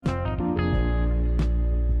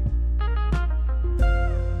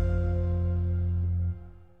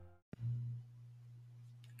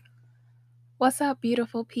What's up,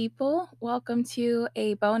 beautiful people? Welcome to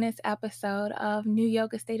a bonus episode of New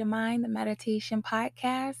Yoga State of Mind, the meditation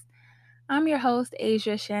podcast. I'm your host,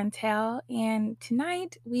 Asia Chantel, and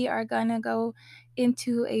tonight we are going to go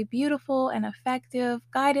into a beautiful and effective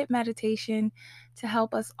guided meditation to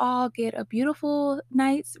help us all get a beautiful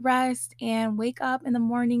night's rest and wake up in the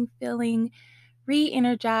morning feeling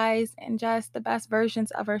re-energized and just the best versions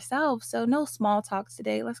of ourselves. So no small talks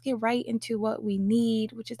today. Let's get right into what we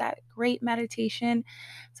need, which is that great meditation.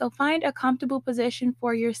 So find a comfortable position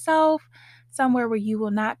for yourself, somewhere where you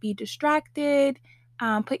will not be distracted.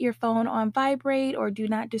 Put your phone on vibrate or do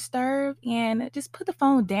not disturb, and just put the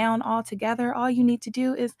phone down altogether. All you need to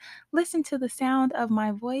do is listen to the sound of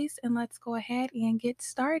my voice, and let's go ahead and get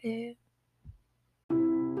started.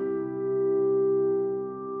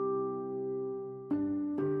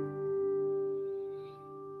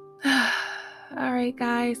 All right,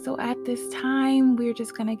 guys. So at this time, we're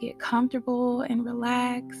just going to get comfortable and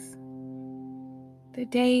relax. The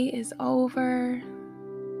day is over.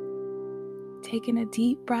 Taking a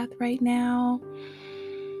deep breath right now.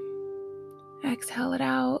 Exhale it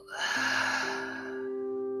out.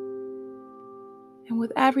 And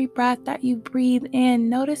with every breath that you breathe in,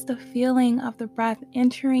 notice the feeling of the breath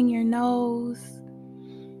entering your nose.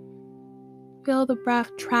 Feel the breath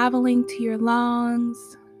traveling to your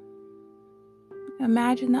lungs.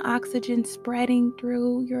 Imagine the oxygen spreading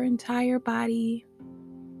through your entire body,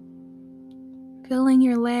 filling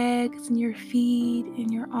your legs and your feet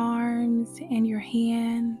and your arms and your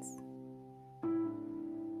hands.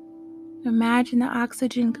 Imagine the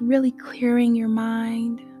oxygen really clearing your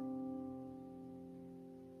mind.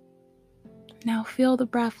 Now feel the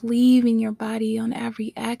breath leaving your body on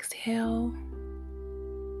every exhale,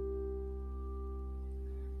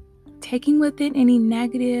 taking with it any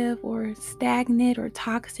negative or stagnant or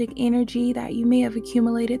toxic energy that you may have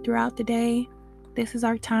accumulated throughout the day. This is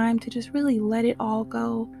our time to just really let it all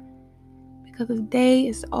go, because the day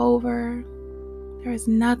is over. There is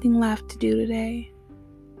nothing left to do today.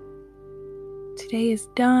 Today is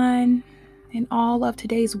done, and all of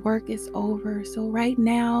today's work is over. So right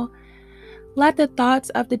now, let the thoughts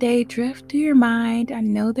of the day drift through your mind. I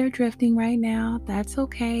know they're drifting right now. That's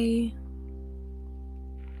okay.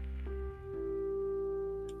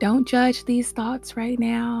 Don't judge these thoughts right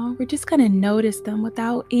now. We're just going to notice them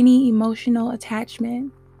without any emotional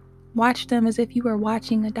attachment. Watch them as if you were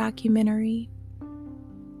watching a documentary.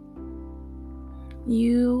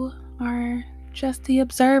 You are just the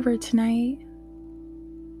observer tonight.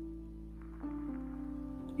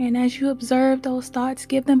 And as you observe those thoughts,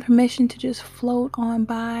 give them permission to just float on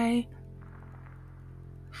by,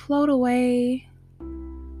 float away.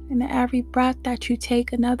 And every breath that you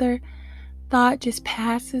take, another thought just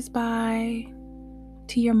passes by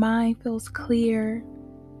till your mind feels clear.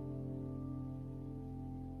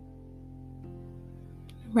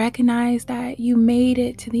 Recognize that you made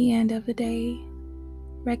it to the end of the day.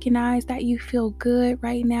 Recognize that you feel good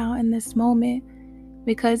right now in this moment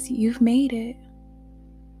because you've made it.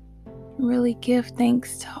 Really give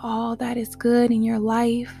thanks to all that is good in your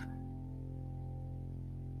life,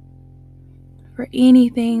 for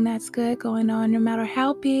anything that's good going on, no matter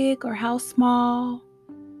how big or how small.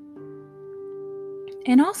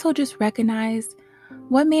 And also just recognize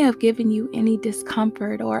what may have given you any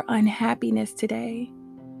discomfort or unhappiness today.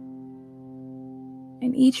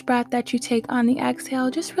 And each breath that you take on the exhale,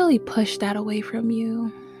 just really push that away from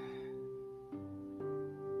you.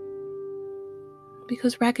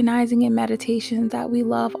 Because recognizing in meditation that we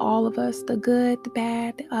love all of us, the good, the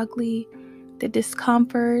bad, the ugly, the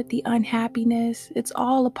discomfort, the unhappiness, it's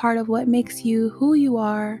all a part of what makes you who you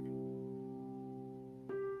are.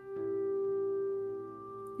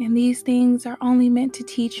 And these things are only meant to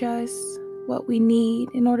teach us what we need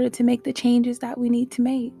in order to make the changes that we need to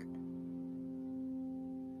make.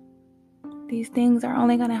 These things are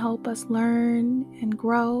only going to help us learn and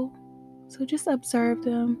grow. So just observe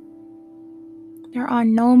them. There are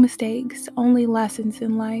no mistakes, only lessons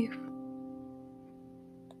in life.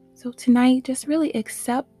 So tonight, just really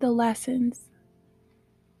accept the lessons.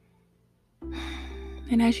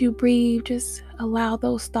 And as you breathe, just allow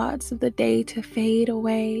those thoughts of the day to fade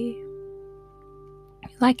away.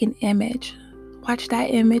 Like an image. Watch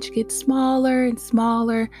that image get smaller and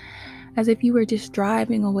smaller, as if you were just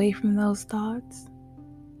driving away from those thoughts.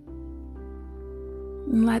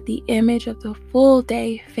 And let the image of the full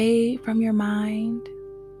day fade from your mind.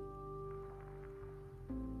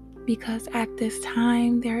 Because at this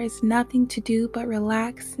time, there is nothing to do but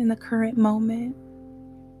relax in the current moment.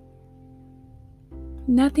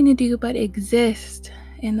 Nothing to do but exist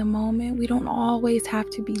in the moment. We don't always have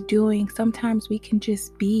to be doing. Sometimes we can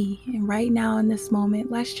just be. And right now in this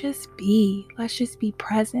moment, let's just be. Let's just be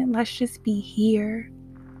present. Let's just be here.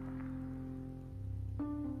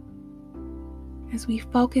 As we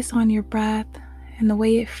focus on your breath and the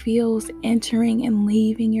way it feels entering and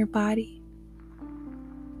leaving your body,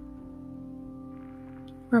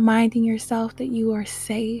 reminding yourself that you are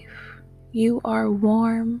safe, you are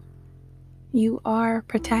warm, you are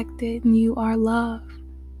protected, and you are loved.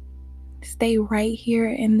 Stay right here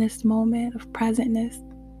in this moment of presentness.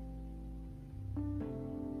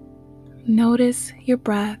 Notice your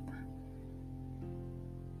breath.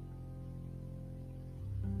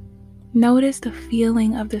 Notice the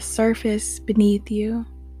feeling of the surface beneath you.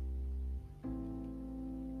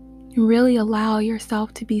 And really allow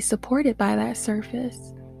yourself to be supported by that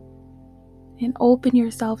surface. And open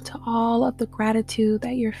yourself to all of the gratitude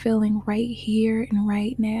that you're feeling right here and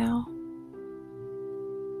right now.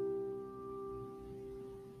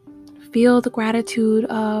 Feel the gratitude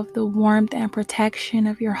of the warmth and protection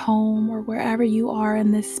of your home or wherever you are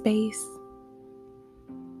in this space.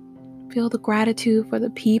 Feel the gratitude for the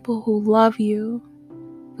people who love you.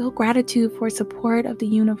 Feel gratitude for support of the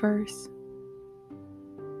universe.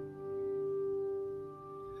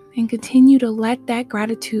 And continue to let that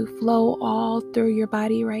gratitude flow all through your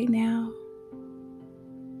body right now.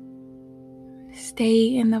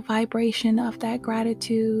 Stay in the vibration of that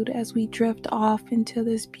gratitude as we drift off into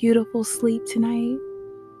this beautiful sleep tonight.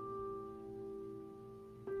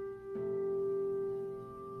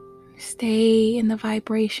 Stay in the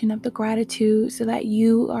vibration of the gratitude so that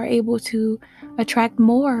you are able to attract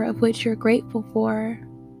more of which you're grateful for.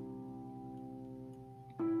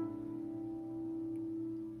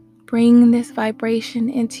 Bring this vibration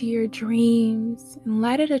into your dreams and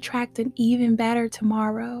let it attract an even better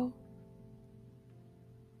tomorrow.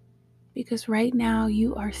 Because right now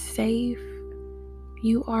you are safe,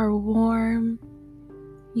 you are warm,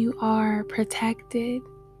 you are protected,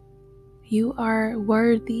 you are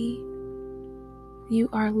worthy, you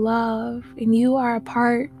are loved, and you are a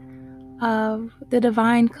part of the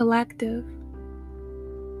divine collective.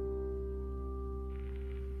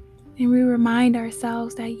 And we remind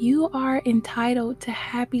ourselves that you are entitled to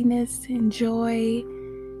happiness and joy,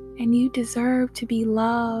 and you deserve to be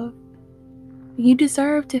loved. You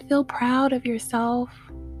deserve to feel proud of yourself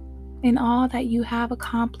and all that you have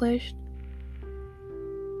accomplished.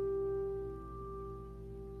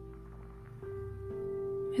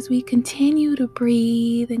 As we continue to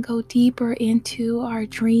breathe and go deeper into our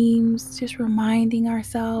dreams, just reminding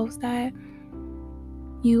ourselves that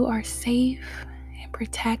you are safe and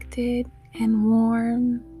protected and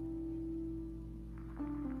warm.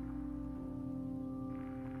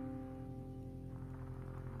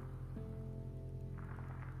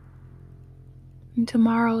 And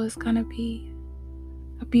tomorrow is going to be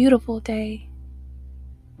a beautiful day.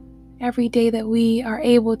 Every day that we are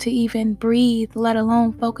able to even breathe, let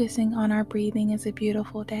alone focusing on our breathing, is a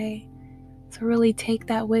beautiful day. So really take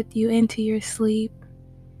that with you into your sleep.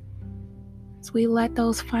 As we let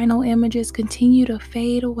those final images continue to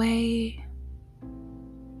fade away.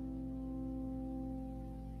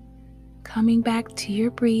 Coming back to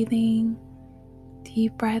your breathing.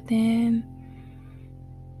 Deep breath in.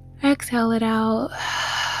 Exhale it out.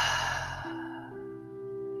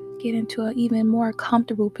 Get into an even more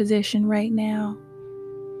comfortable position right now.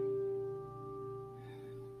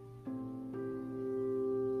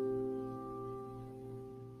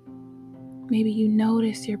 Maybe you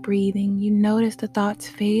notice your breathing. You notice the thoughts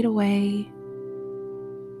fade away.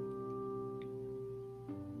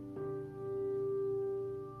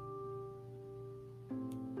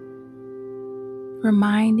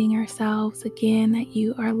 Reminding ourselves again that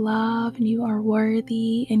you are loved and you are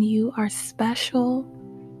worthy and you are special.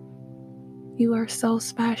 You are so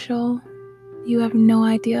special. You have no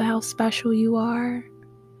idea how special you are.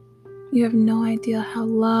 You have no idea how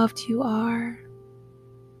loved you are.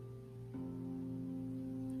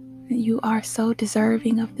 And you are so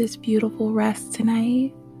deserving of this beautiful rest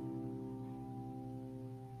tonight.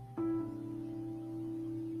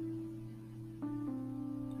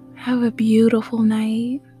 Have a beautiful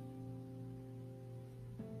night.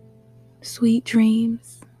 Sweet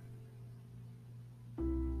dreams.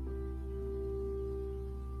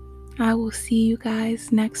 I will see you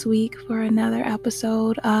guys next week for another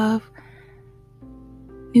episode of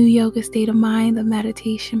New Yoga State of Mind, the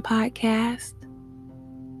meditation podcast.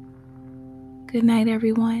 Good night,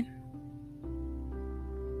 everyone.